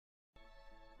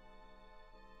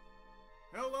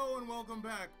Hello and welcome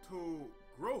back to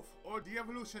Growth or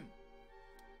De-Evolution.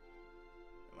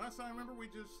 Last time, remember, we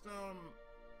just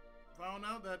found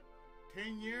out that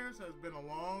 10 years has been a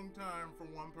long time for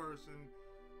one person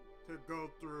to go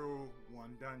through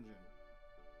one dungeon.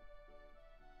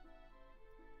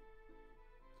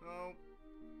 So,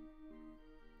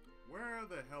 where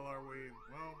the hell are we?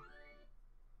 Well,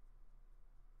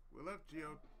 we left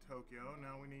G.O.D Tokyo.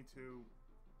 Now we need to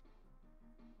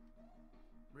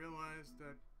realize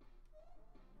that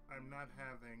I'm not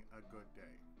having a good day.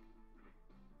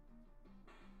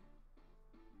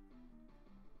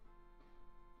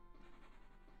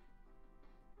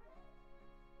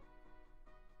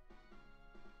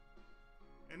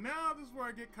 And now this is where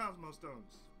I get Cosmo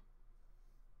Stones.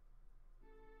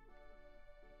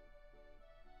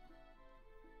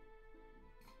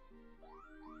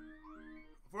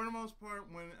 For the most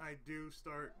part, when I do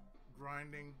start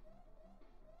grinding,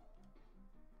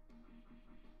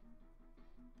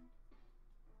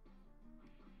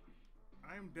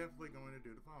 I am definitely going to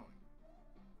do the following.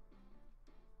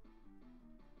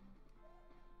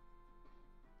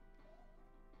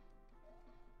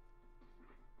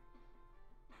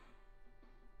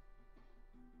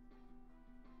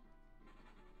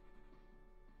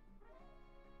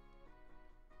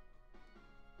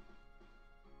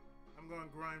 I'm going to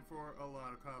grind for a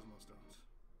lot of Cosmo Stones.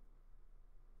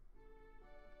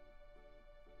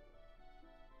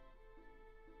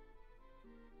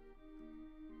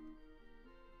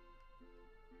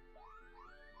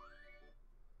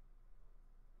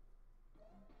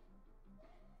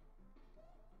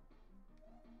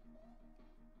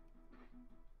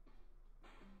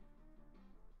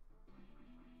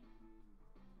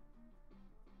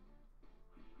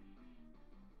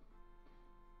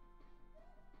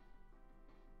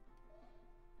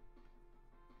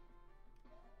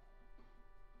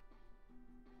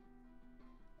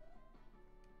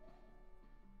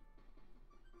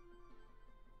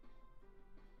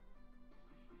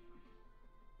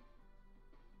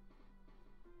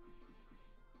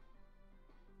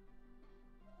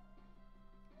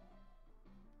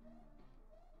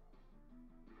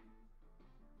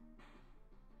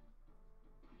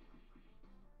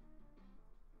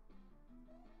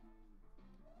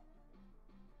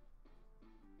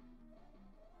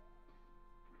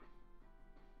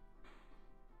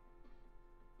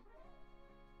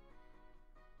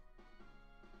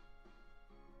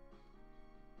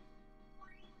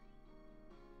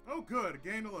 Oh good,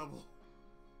 gain a level.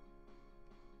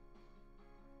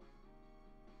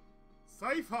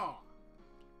 Cypher!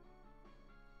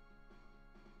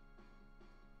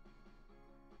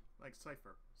 Like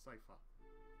Cypher. Cypher.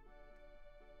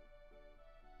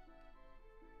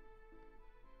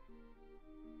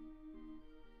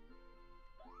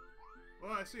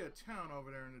 Well, I see a town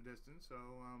over there in the distance, so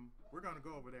we're gonna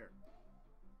go over there.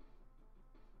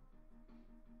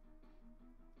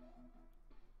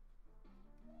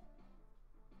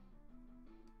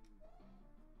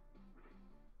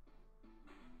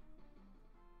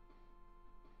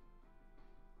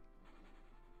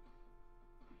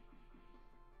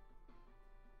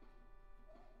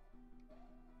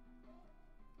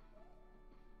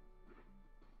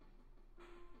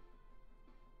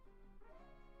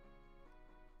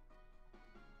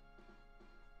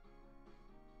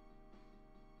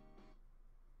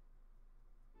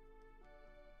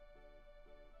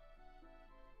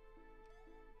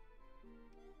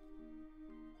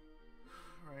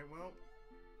 Alright, well,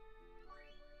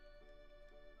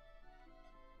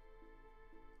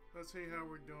 let's see how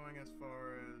we're doing as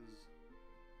far as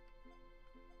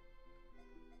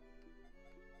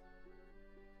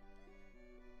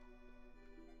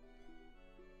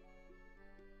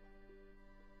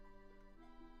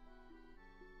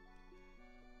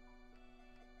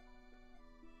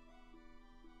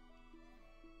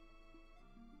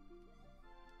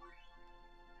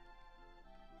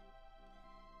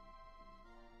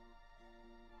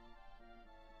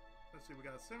let's see, we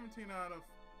got 17 out of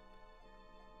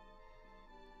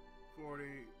 40,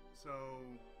 so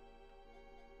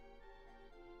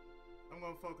I'm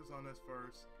going to focus on this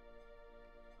first.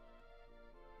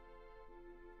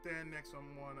 Then next one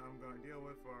I'm going to deal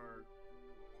with are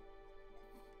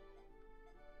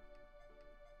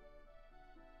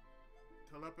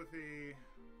telepathy,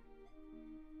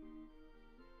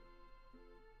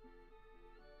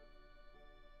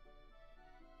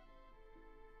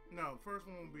 no, first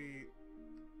one will be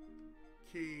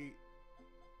key,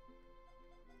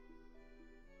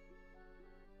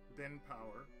 then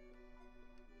power,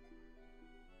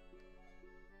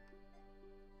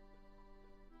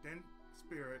 then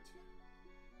spirit,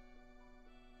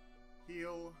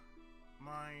 heal,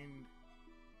 mind,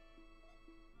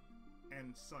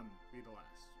 and sun be the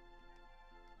last.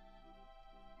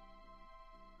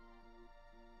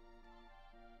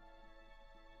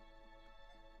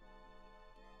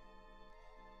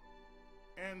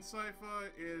 And Sci-Fi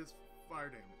is fire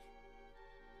damage.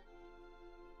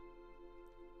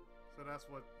 So that's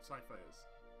what Sci-Fi is.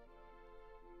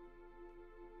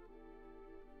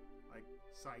 Like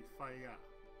Sci-Fi,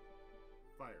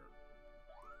 fire.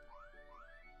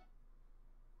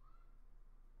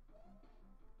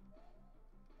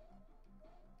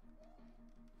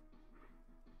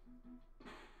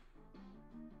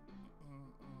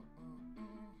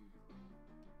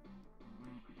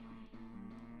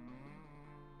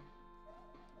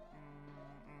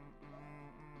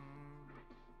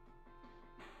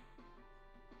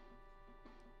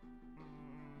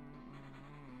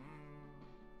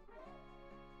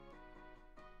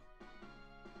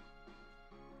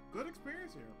 Good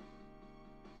experience here.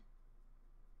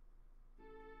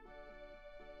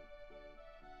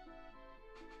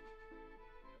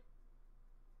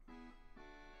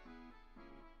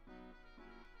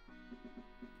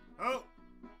 Oh,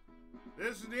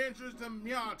 this is the entrance to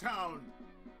Myaa Town.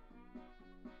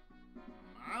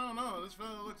 I don't know. This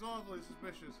fellow looks awfully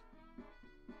suspicious.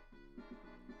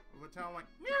 Of a town like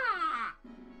Myaa.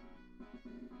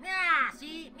 Myaa,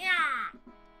 see, Myaa.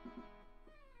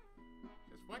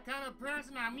 What kind of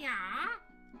person are Myaa?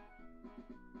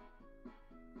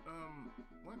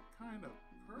 What kind of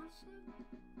person?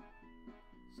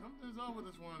 Something's up with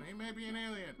this one. He may be an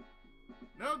alien.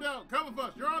 No doubt. Come with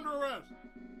us. You're under arrest.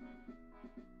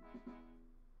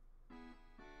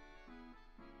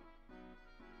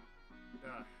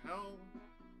 The hell?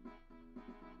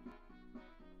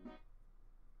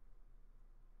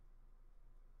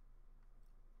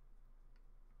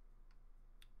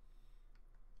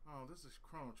 Oh, this is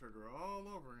Chrono Trigger all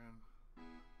over again.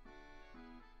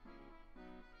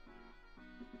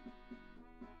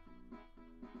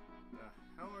 The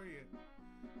hell are you?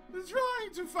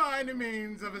 Trying to find a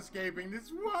means of escaping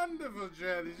this wonderful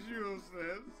jet is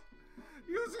useless.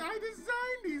 I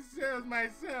designed these cells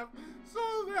myself, so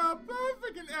they are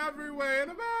perfect in every way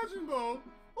unimaginable.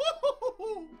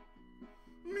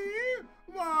 Me?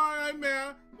 Why, I'm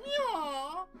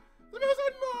Myaa. The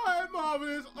most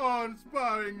marvelous,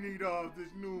 awe-inspiring leader of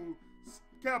this new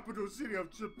capital city of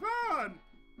Japan.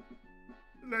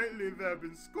 Lately, there have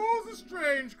been scores of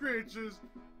strange creatures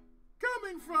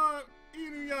coming from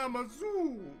Inuyama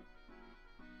Zoo.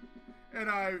 And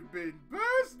I've been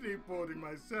personally putting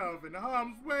myself in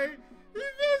harm's way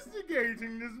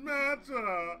investigating this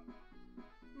matter.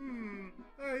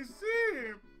 I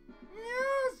see.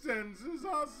 Your senses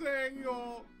are saying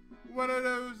you're one of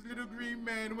those little green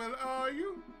men. Well, are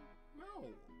you?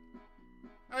 No.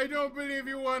 I don't believe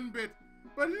you one bit.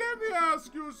 But let me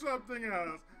ask you something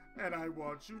else. And I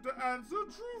want you to answer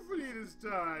truthfully this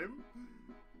time.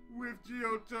 With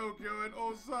G.O.D Tokyo and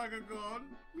Osaka gone,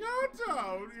 Myaa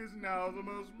Town is now the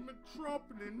most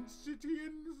metropolitan city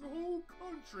in this whole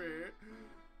country.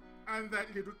 And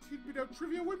that little tidbit of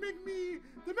trivia would make me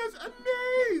the most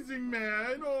amazing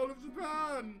mayor in all of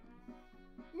Japan.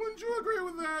 Wouldn't you agree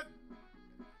with that?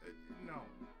 No.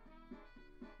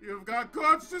 You've got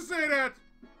guts to say that.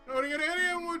 Only an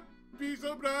alien would be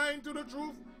so blind to the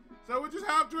truth. So we just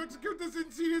have to execute this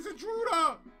insidious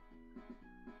intruder.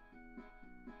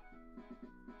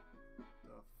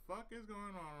 The fuck is going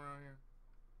on around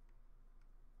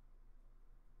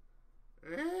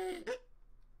here?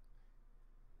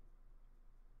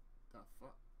 The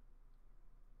fuck?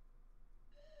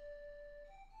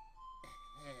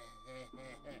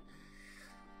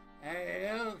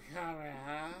 Hello, Chakra,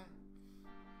 huh?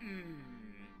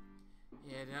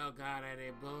 You don't got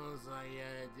any bulls on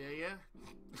you, do you?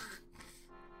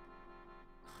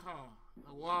 Oh,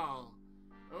 the wall.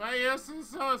 What you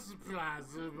so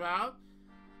surprised about?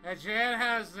 A giant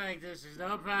house like this is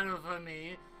no problem for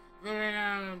me. The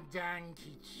renowned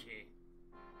Dankichi.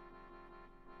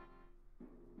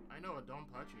 I know a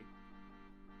Donpachi.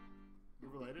 You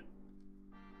related?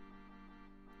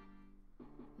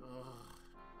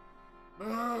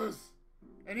 Booze!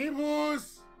 Any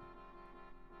booze?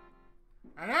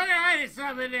 I know you're hiding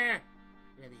something there.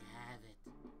 Let me have it.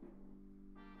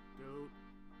 Dude.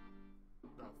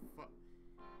 The fuck?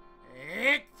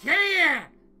 Hey, come here!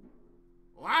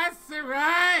 What's the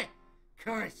right? Of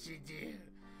course you do.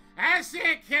 I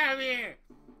said come here.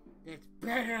 It's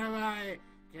better if I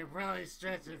can probably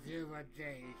stretch a few more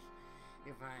days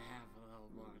if I have a little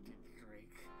more to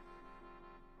drink.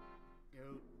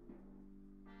 Dude.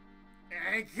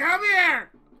 Hey, come here!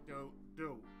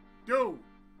 Dude.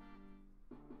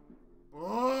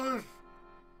 Booze!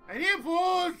 I need booze!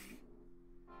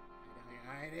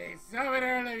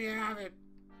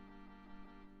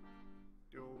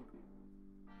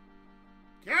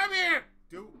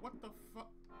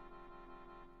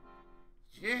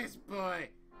 this boy.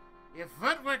 Your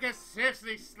footwork is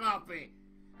seriously sloppy.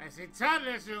 I see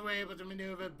toddlers who were able to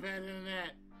maneuver better than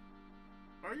that.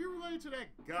 Are you related to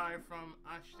that guy from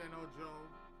Ashita no Joe?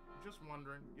 Just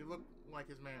wondering. You look like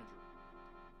his manager.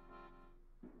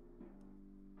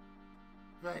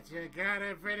 But you got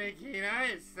a pretty keen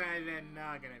eye inside that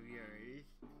noggin of yours.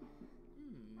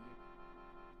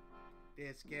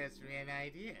 This gives me an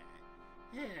idea.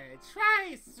 Here,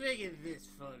 try swinging this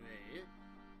for me.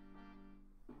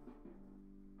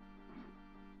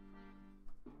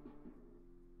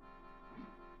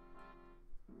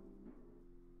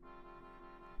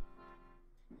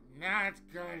 Not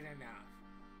good enough.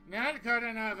 Not good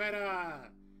enough at all.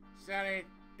 Sorry,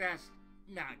 that's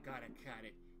not gonna cut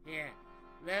it. Here,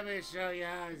 let me show you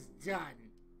how it's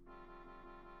done.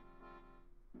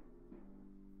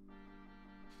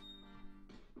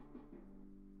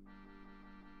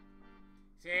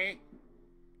 See?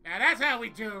 Now that's how we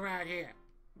do around here.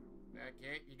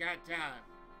 Okay, you got time.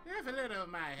 With a little of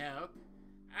my help,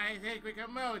 I think we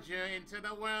can mold you into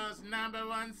the world's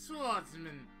 #1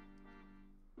 swordsman.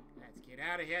 Let's get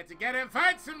out of here together and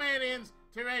fight some aliens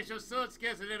to raise your sword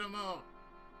skills a little more.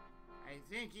 I'm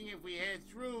thinking if we head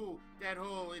through that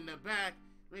hole in the back,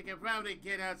 we can probably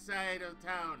get outside of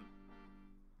town.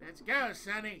 Let's go,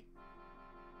 Sonny.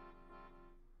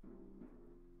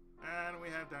 And we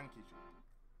have Dankichi.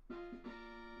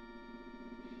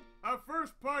 Our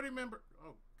first party member.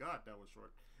 Oh, God, that was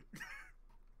short.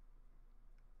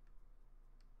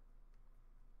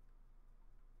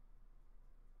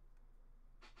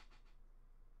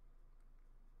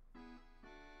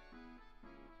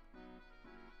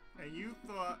 And you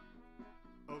thought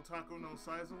Otaku no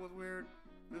Saizo was weird?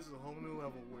 This is a whole new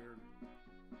level weird.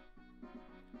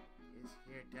 This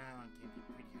here town can be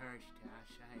pretty harsh to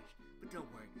outsiders, but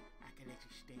don't worry, I can let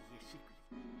you stay here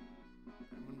secretly.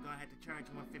 I'm gonna have to charge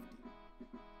you $150.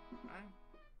 Alright.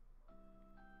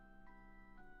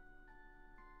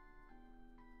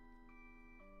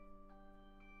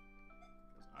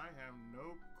 Because I have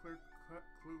no clear-cut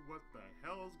clue what the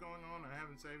hell is going on. I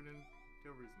haven't saved it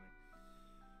until recently.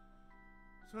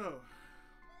 So,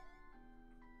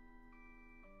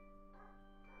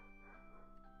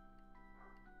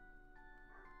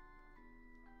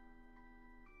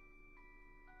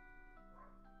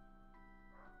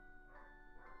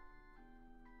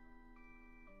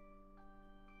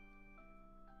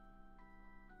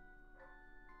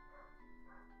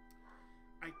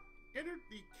 I entered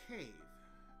the cave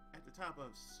at the top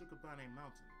of Sukabane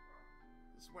Mountain.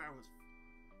 This is where I was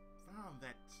found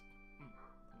that.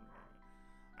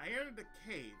 I entered the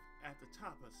cave at the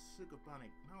top of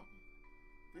Sukabane Mountain.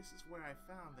 This is where I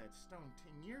found that stone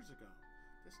 10 years ago.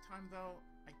 This time, though,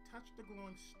 I touched the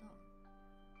glowing stone.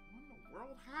 What in the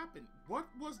world happened? What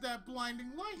was that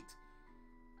blinding light?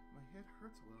 My head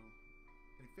hurts a little,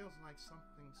 and it feels like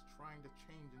something's trying to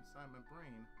change inside my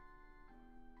brain.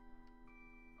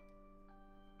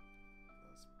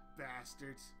 Those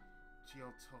bastards.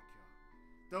 G.O.D.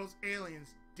 Those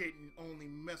aliens didn't only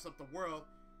mess up the world,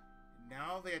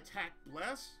 now they attack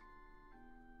Bless?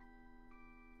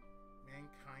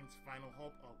 Mankind's final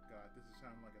hope? Oh god, this is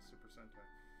sounding like a Super Sentai.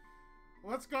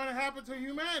 What's going to happen to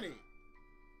humanity?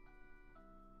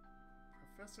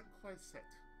 Professor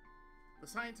Cloisette, the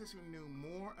scientist who knew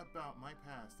more about my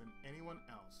past than anyone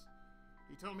else.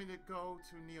 He told me to go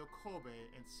to Neo Kobe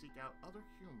and seek out other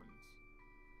humans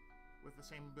with the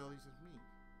same abilities as me.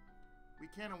 We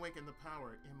can awaken the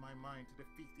power in my mind to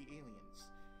defeat the aliens.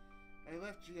 I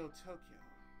left G.O.D.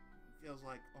 It feels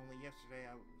like only yesterday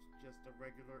I was just a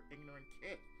regular ignorant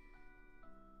kid.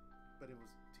 But it was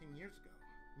 10 years ago.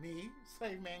 Me?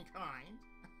 Save mankind?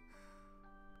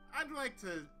 I'd like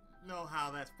to know how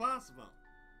that's possible.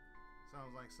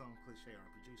 Sounds like some cliche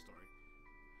RPG story.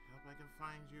 Hope I can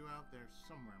find you out there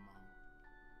somewhere, Mom.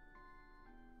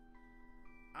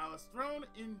 I was thrown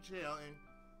in jail in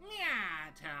Myaa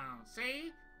town,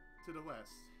 see? To the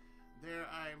west. There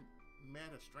I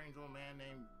met a strange old man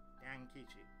named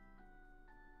Dankichi.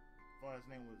 Well, his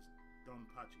name was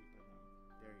Donpachi, but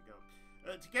there you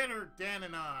go. Together, Dan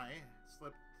and I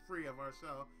slipped free of our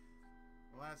cell.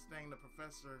 The last thing the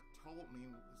professor told me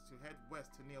was to head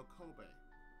west to Neo Kobe.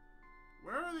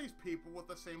 Where are these people with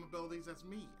the same abilities as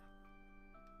me?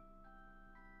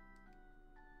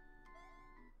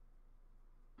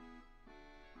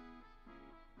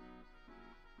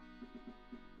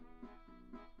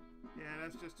 Yeah,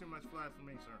 that's just too much flat for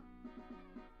me, sir.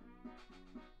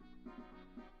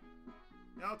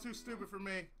 Y'all too stupid for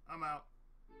me. I'm out.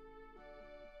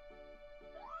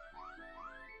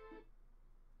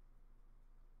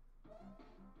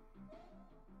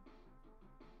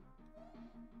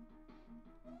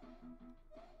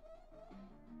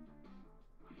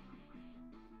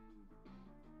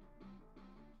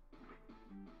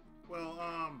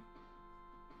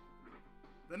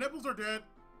 The nipples are dead.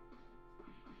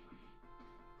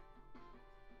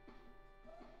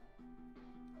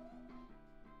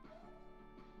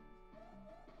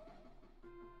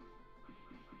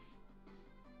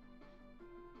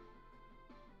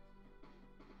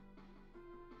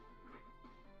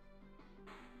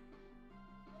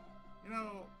 You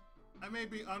know, I may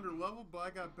be under leveled, but I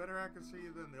got better accuracy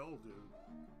than the old dude.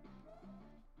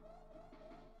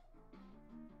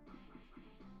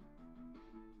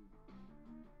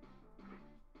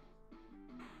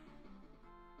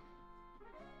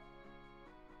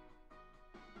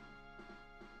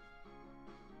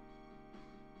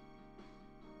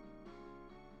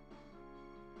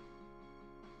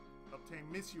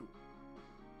 Obtain miss you.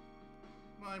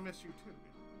 Well, I miss you too.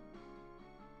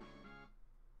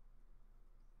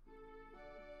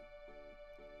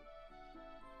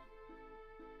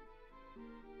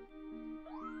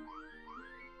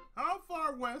 How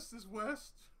far west is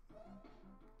west?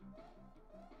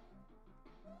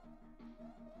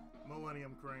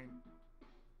 Millennium Crane.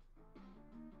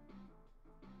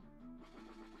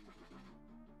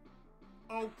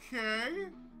 Okay.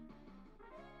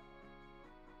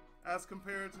 As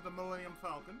compared to the Millennium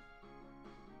Falcon.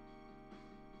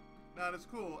 Not as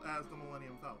cool as the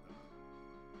Millennium Falcon.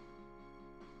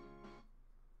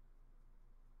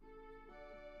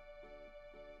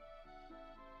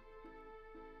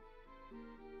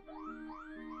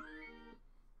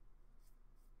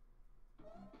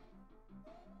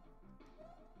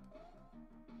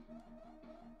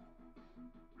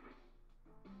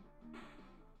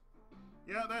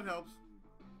 Yeah, that helps.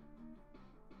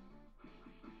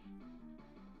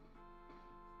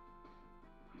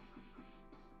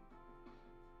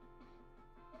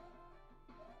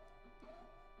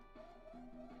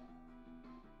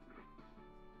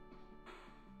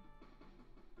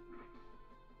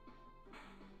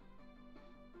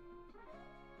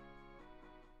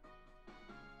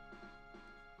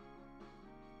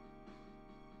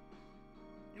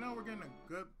 You know, we're getting a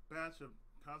good batch of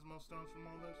Cosmo Stones from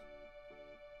all this.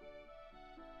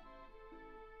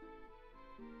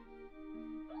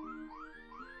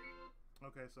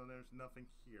 Okay, so there's nothing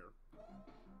here.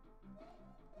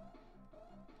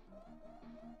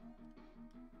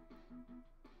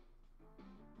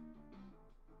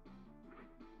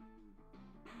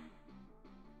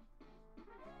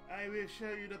 I will show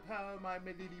you the power of my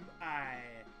Millennium Eye.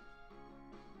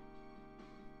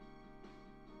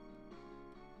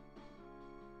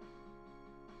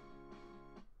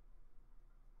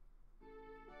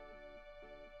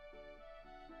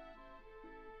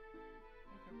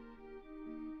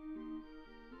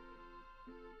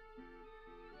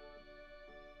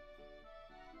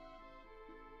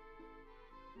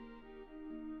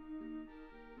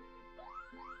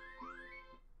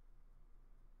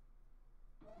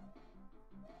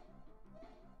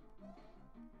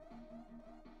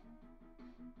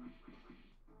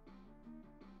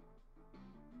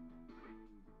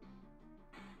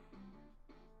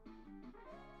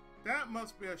 That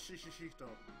must be a Shishishito.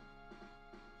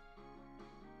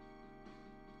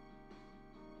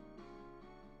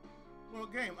 Well,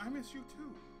 game, I miss you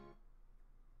too.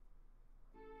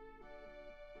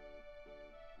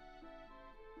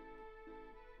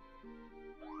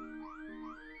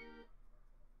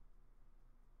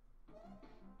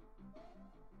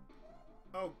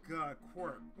 Oh god,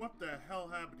 Quirk, what the hell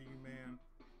happened to you, man?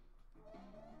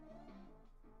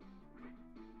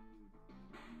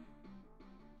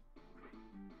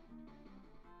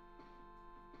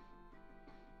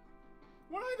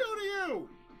 What did I do to you?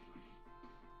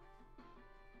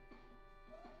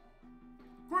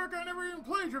 Quirk, I never even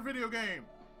played your video game.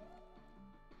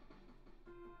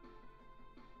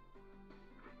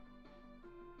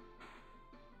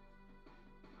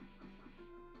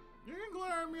 You can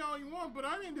glare at me all you want, but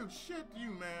I didn't do shit to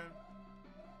you, man.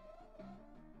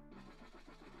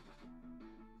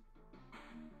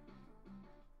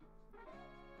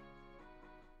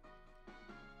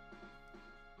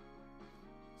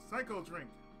 Psycho drink.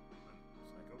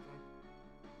 Psycho drink.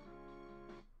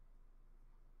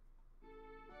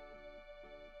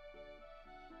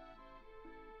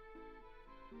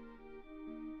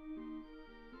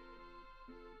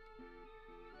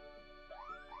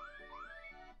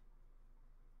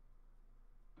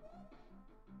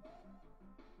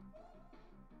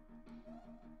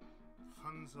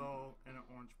 Hanzo and an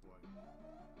orange boy.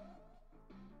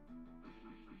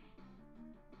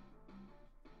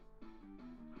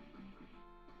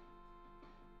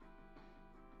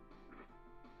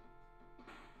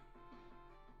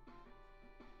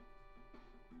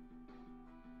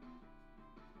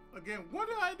 Again, what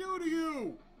did I do to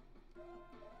you?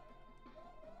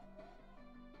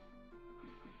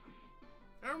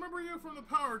 remember you from the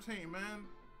power team, man.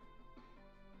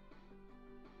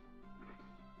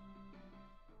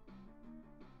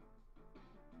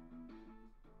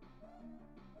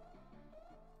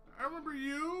 I remember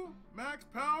you, Max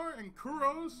Power, and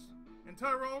Kuros, and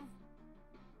Tyrone.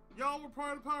 Y'all were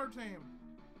part of the power team.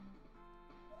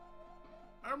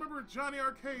 I remember Johnny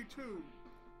Arcade, too.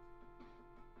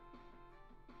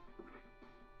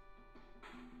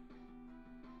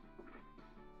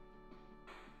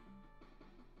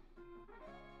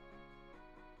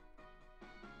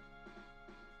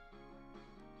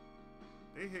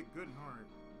 They hit good and hard.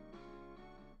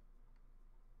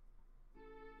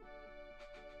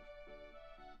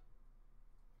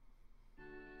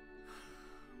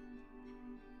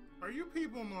 Are you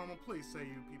people normal? Please say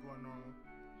you people are normal.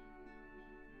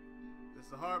 This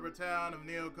is the harbor town of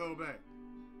Neo-Kobe.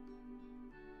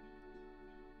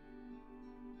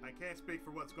 I can't speak for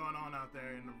what's going on out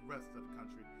there in the rest of the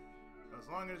country. As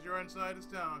long as you're inside this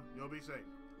town, you'll be safe.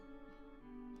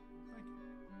 Thank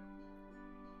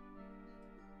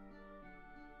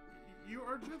you. You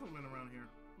are gentlemen around here.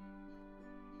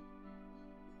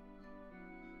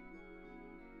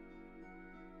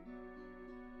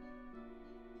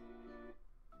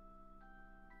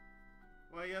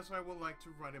 Well, yes, I would like to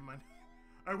write in my...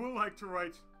 I would like to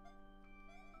write...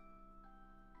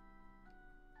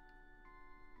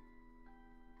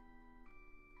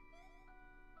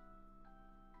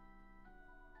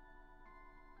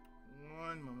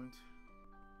 One moment.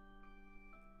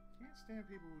 Can't stand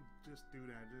people who just do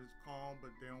that. Just call,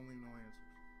 but they don't leave no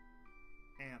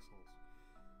answers. Assholes.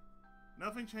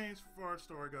 Nothing changed before our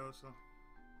story goes, so...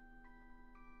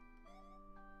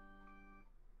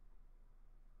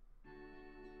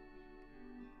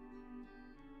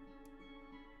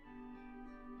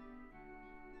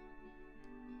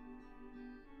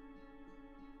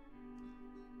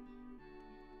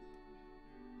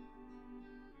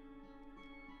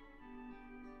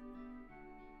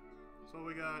 So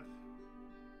we got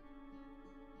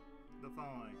the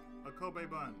following: a Kobe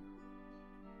bun,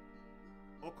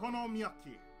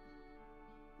 okonomiyaki,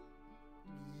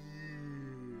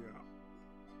 yeah,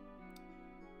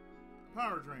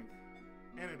 power drink,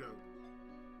 antidote,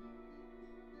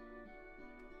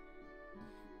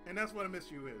 and that's what a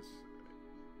miss you is.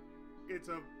 It's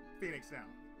a Phoenix down.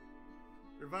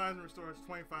 Revives and restores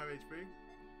 25 HP.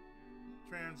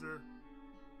 Transer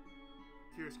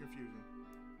cures confusion.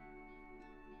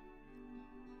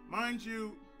 Mind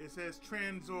you, it says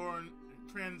Transer,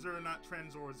 not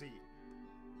Tranzor Z.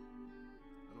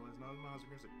 Otherwise known as Mouse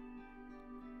Music.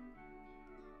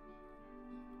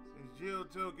 Since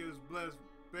Geotoka's blessed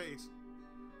base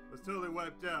was totally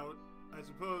wiped out, I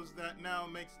suppose that now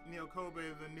makes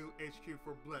Neo-Kobe the new HQ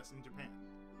for Bless in Japan.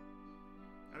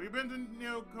 Have you been to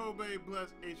Neo-Kobe Bless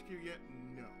HQ yet?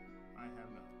 No, I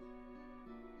have not.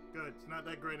 Good, it's not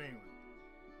that great anyway.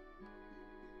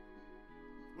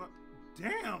 What?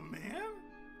 Damn, man!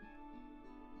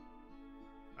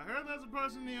 I heard there's a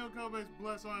person in Neo-Kobe's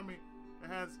Bless Army that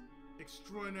has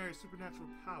extraordinary supernatural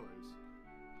powers.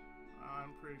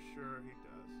 I'm pretty sure he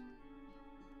does.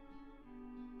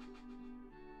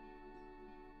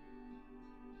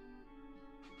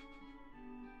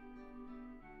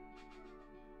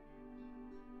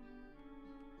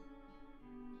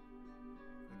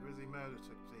 The grisly murder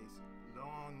took place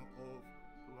long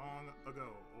ago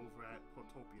over at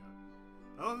Portopia.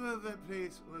 Although that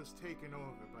place was taken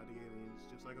over by the aliens,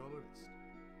 just like all the rest.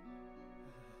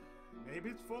 Maybe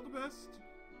it's for the best.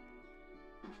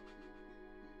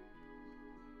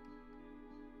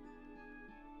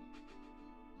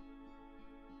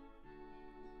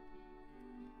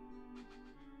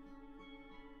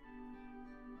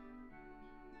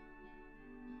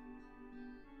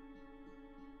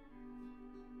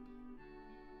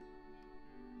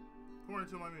 According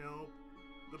to my mail,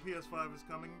 the PS5 is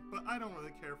coming, but I don't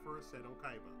really care for a Seto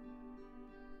Kaiba.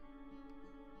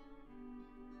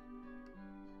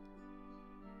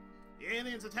 The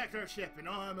aliens attacked our ship and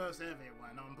almost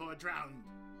everyone on board drowned.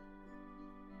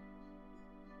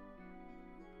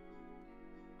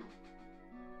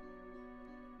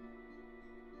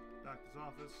 Doctor's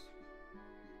office.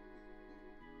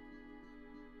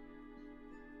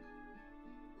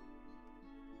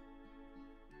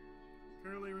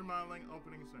 Currently remodeling,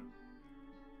 opening soon.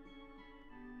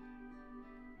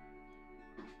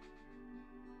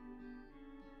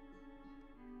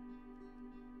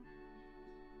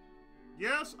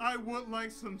 Yes, I would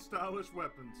like some stylish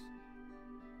weapons.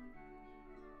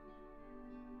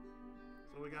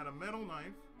 So we got a metal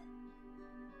knife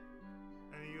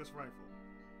and a US rifle.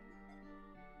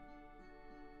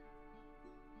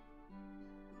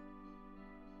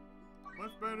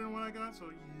 Much better than what I got, so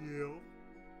yeah.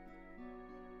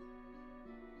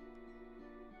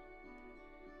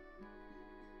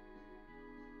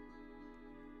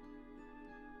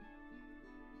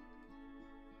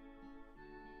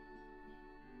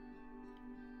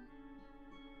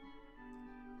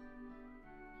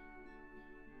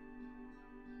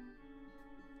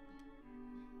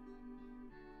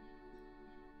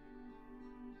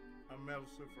 A metal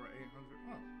suit for 800.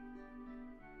 Oh.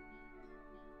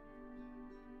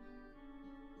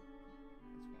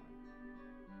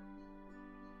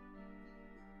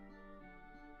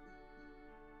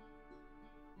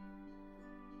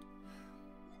 That's fine.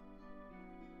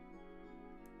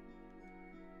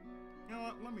 You know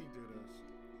what? Let me do this.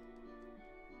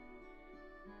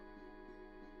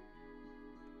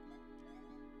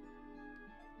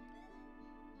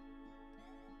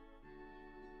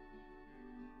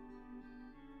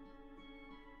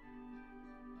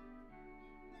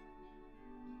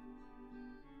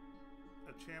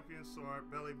 Champion sword,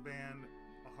 belly band,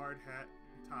 a hard hat,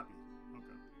 and toppy.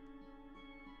 Okay.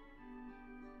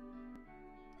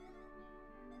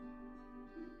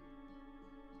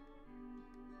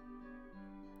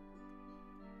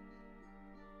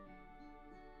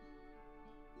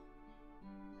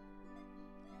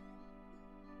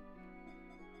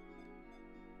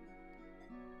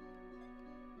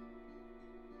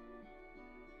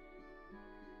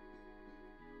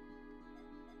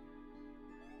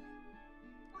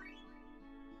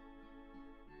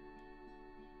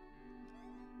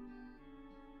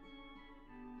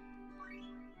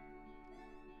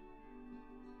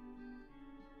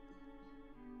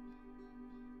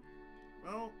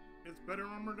 Well, it's better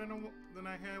armor than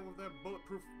I had with that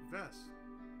bulletproof vest.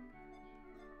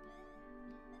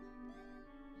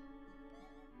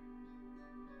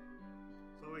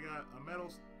 So we got a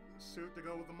metal suit to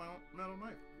go with the metal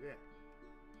knife. Yeah.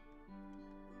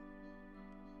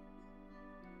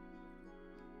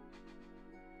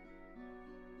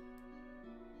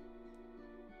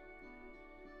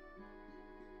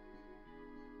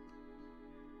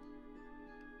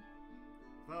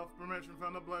 Without permission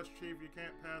from the blessed chief, you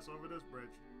can't pass over this bridge.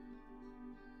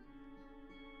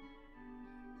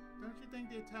 Don't you think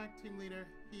the attack team leader,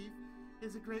 Heath,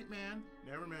 is a great man?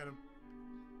 Never met him.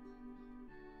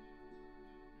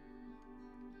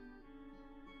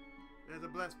 There's a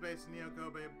blessed base in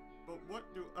G.O.D, but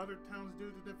what do other towns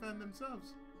do to defend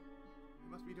themselves?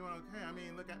 They must be doing okay. I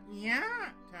mean, look at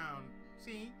Myaa town.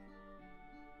 See?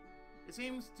 It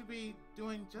seems to be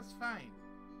doing just fine.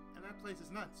 And that place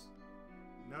is nuts.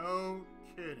 No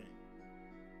kidding.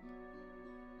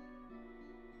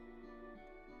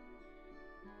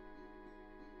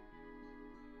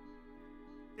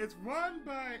 It's run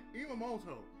by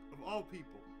Iwamoto, of all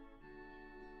people.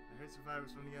 I heard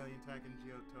survivors from the alien attack in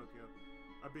G.O.D, Tokyo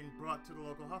are being brought to the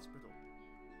local hospital.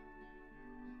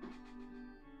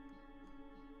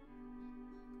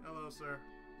 Hello, sir.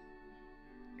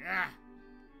 Yeah.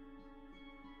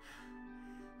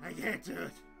 I can't do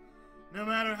it. No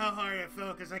matter how hard I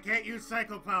focus, I can't use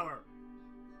psycho power.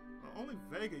 Well, only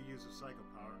Vega uses psycho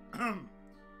power.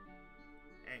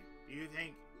 Hey, do you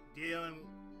think dealing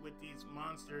with these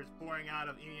monsters pouring out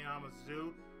of Inuyama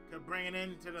Zoo could bring an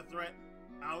end to the threat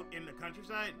out in the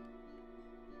countryside?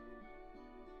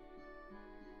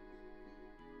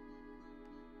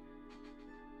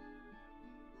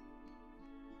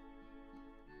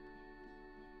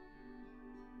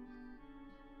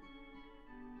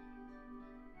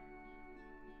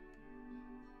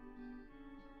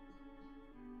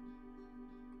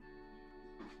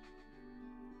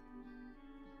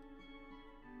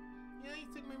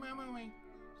 Took my mama away.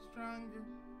 Stronger.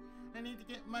 I need to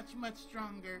get much, much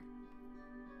stronger.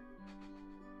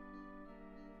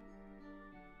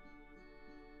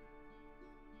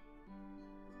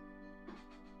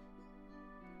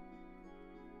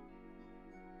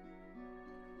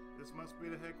 This must be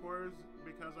the headquarters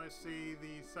because I see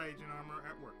the Saijin armor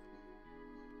at work.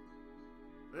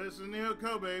 This is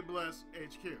G.O.D, Bless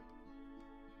HQ.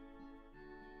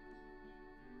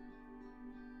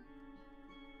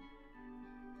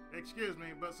 Excuse me,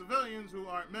 but civilians who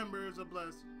aren't members of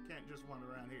Bless can't just wander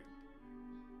around here.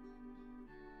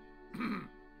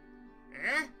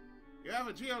 Eh? You have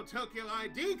a G.O.D Tokyo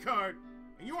ID card,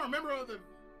 and you are a member of the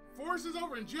forces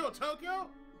over in G.O.D Tokyo?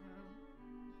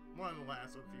 One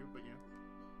last of few, but yeah.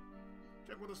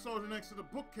 Check with the soldier next to the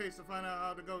bookcase to find out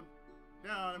how to go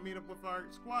down and meet up with our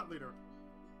squad leader.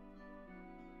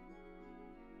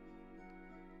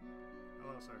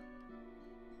 Hello, sir.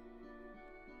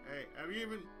 Hey,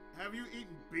 have you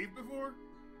eaten beef before?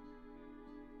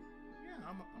 Yeah,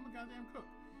 I'm a goddamn cook.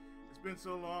 It's been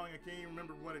so long I can't even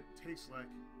remember what it tastes like.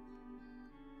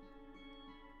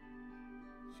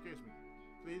 Excuse me.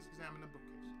 Please examine the bookcase.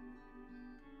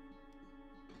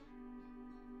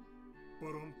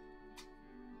 But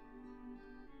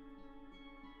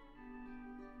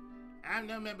I'm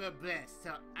no member of Bless, so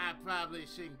I probably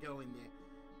shouldn't go in there.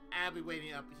 I'll be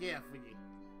waiting up here for you.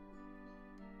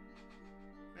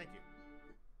 Thank you.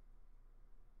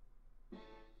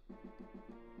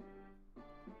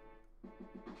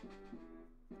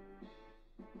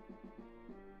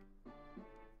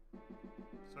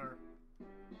 Sir.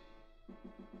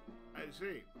 I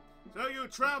see. So you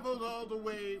traveled all the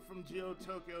way from G.O.D.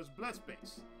 Tokyo's Bless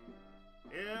base.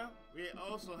 Here, we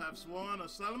also have sworn a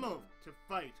solemn oath to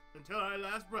fight until our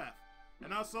last breath,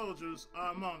 and our soldiers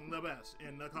are among the best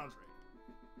in the country.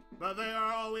 But they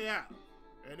are all we have,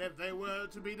 and if they were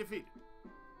to be defeated,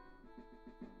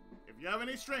 if you have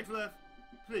any strength left,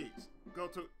 please go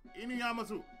to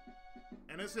Inuyamazu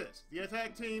and assist the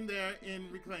attack team there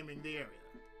in reclaiming the area.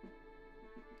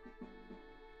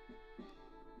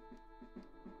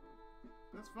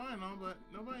 That's fine, but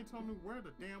nobody told me where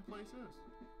the damn place is.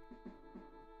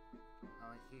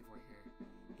 Oh, he were here.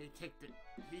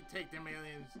 He take them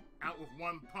aliens out with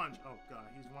one punch. Oh god,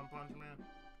 he's One Punch Man.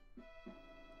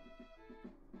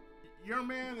 Your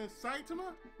man is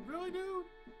Saitama? Really, dude?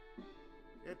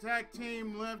 The attack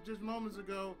team left just moments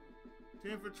ago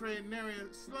to infiltrate an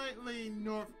area slightly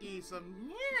northeast of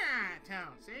Myaa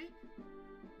town, see?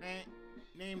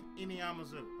 Named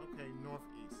Inuyamazu. Okay,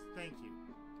 northeast. Thank you.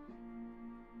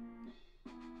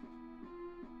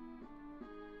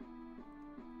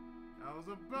 I was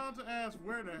about to ask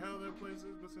where the hell that place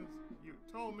is, but since you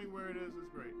told me where it is, it's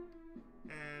great.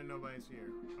 And nobody's here.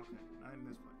 Okay, not in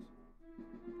this place.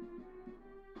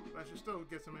 But I should still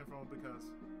get some info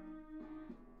because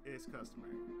it's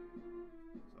customary.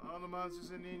 So all the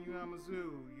monsters in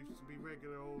Inuyamazu used to be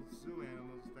regular old zoo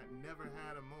animals that never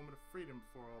had a moment of freedom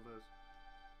before all this.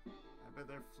 I bet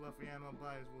their fluffy animal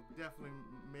bodies will definitely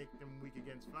make them weak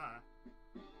against fire.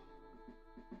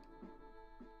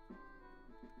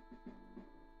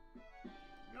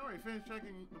 You already finished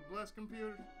checking the Bless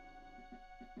computers?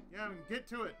 Yeah, get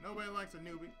to it. Nobody likes a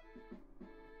newbie.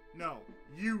 No,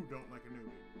 you don't like a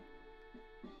newbie.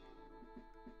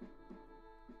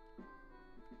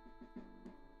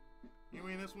 You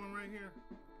mean this one right here?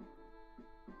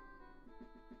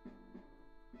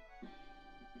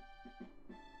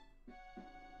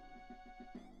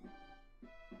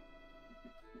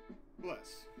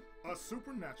 Bless, a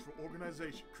supernatural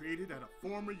organization created at a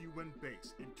former UN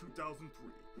base in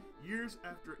 2003, years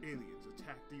after aliens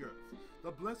attacked the Earth.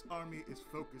 The Bless Army is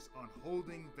focused on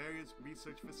holding various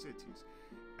research facilities,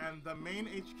 and the main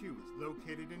HQ is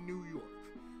located in New York.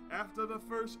 After the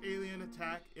first alien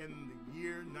attack in the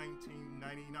year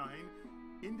 1999,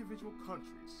 individual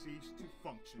countries ceased to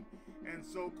function, and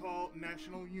so-called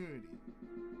national unity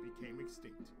became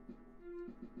extinct.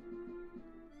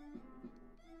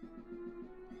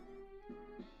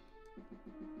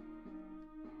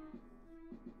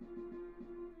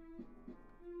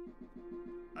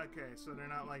 Okay, so they're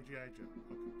not like G.I. Joe.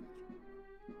 Okay,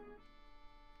 gotcha.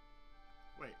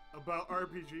 Wait, about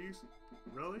RPGs?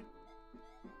 Really?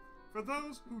 For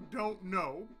those who don't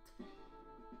know,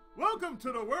 welcome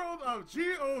to the world of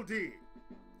G.O.D.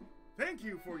 Thank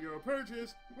you for your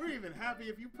purchase. We're even happy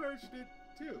if you purchased it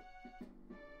too.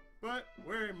 But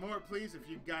we're more pleased if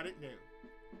you got it new.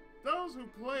 Those who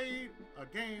played a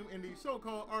game in the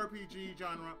so-called RPG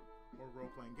genre, or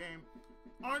role-playing game,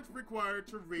 aren't required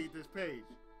to read this page.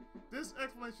 This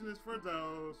explanation is for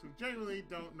those who genuinely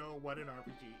don't know what an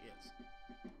RPG is.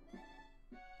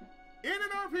 In an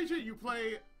RPG, you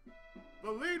play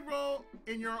the lead role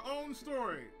in your own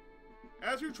story.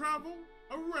 As you travel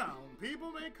around,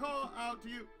 people may call out to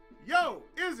you, "Yo,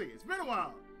 Izzy, it's been a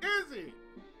while. Izzy!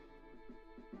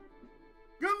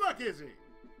 Good luck, Izzy!"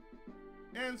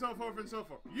 And so forth and so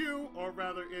forth. You, or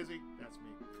rather Izzy, that's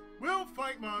me, will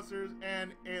fight monsters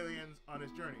and aliens on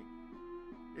his journey.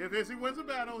 If Izzy wins a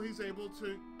battle, he's able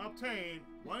to obtain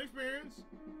 1 experience,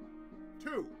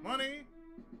 2 money,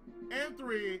 and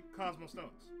 3 Cosmo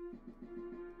Stones.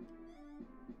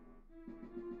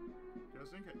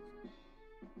 Just in case.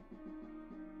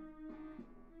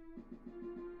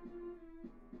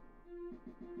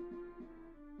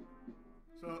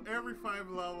 So every 5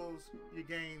 levels, you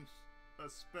gain a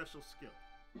special skill.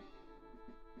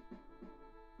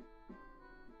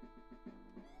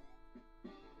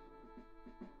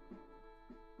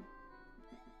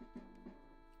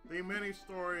 The many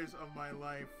stories of my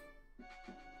life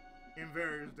in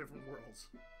various different worlds.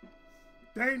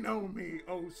 They know me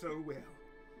oh so well.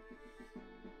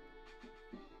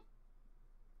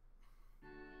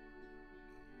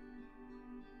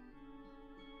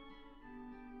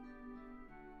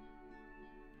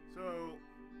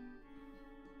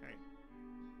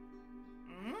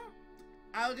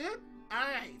 All good?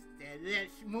 Alright, then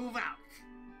let's move out.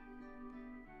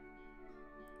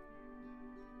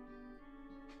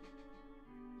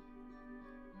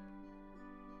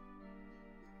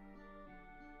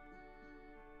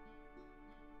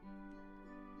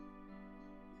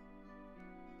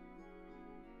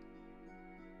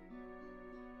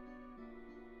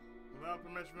 Without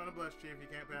permission from the Blessed Chief, you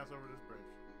can't pass over this bridge.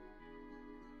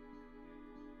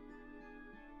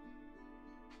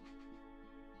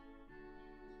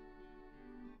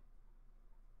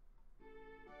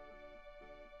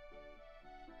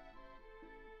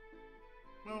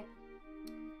 Well,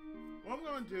 what I'm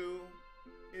going to do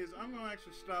is I'm going to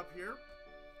actually stop here,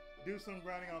 do some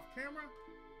grinding off camera,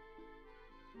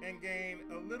 and gain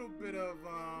a little bit of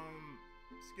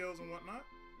skills and whatnot.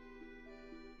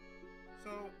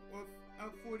 So,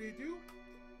 without further ado,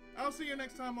 I'll see you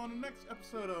next time on the next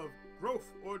episode of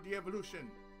Growth or De-Evolution.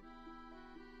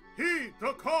 Heed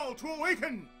the call to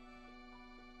awaken!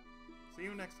 See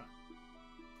you next time.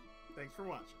 Thanks for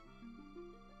watching.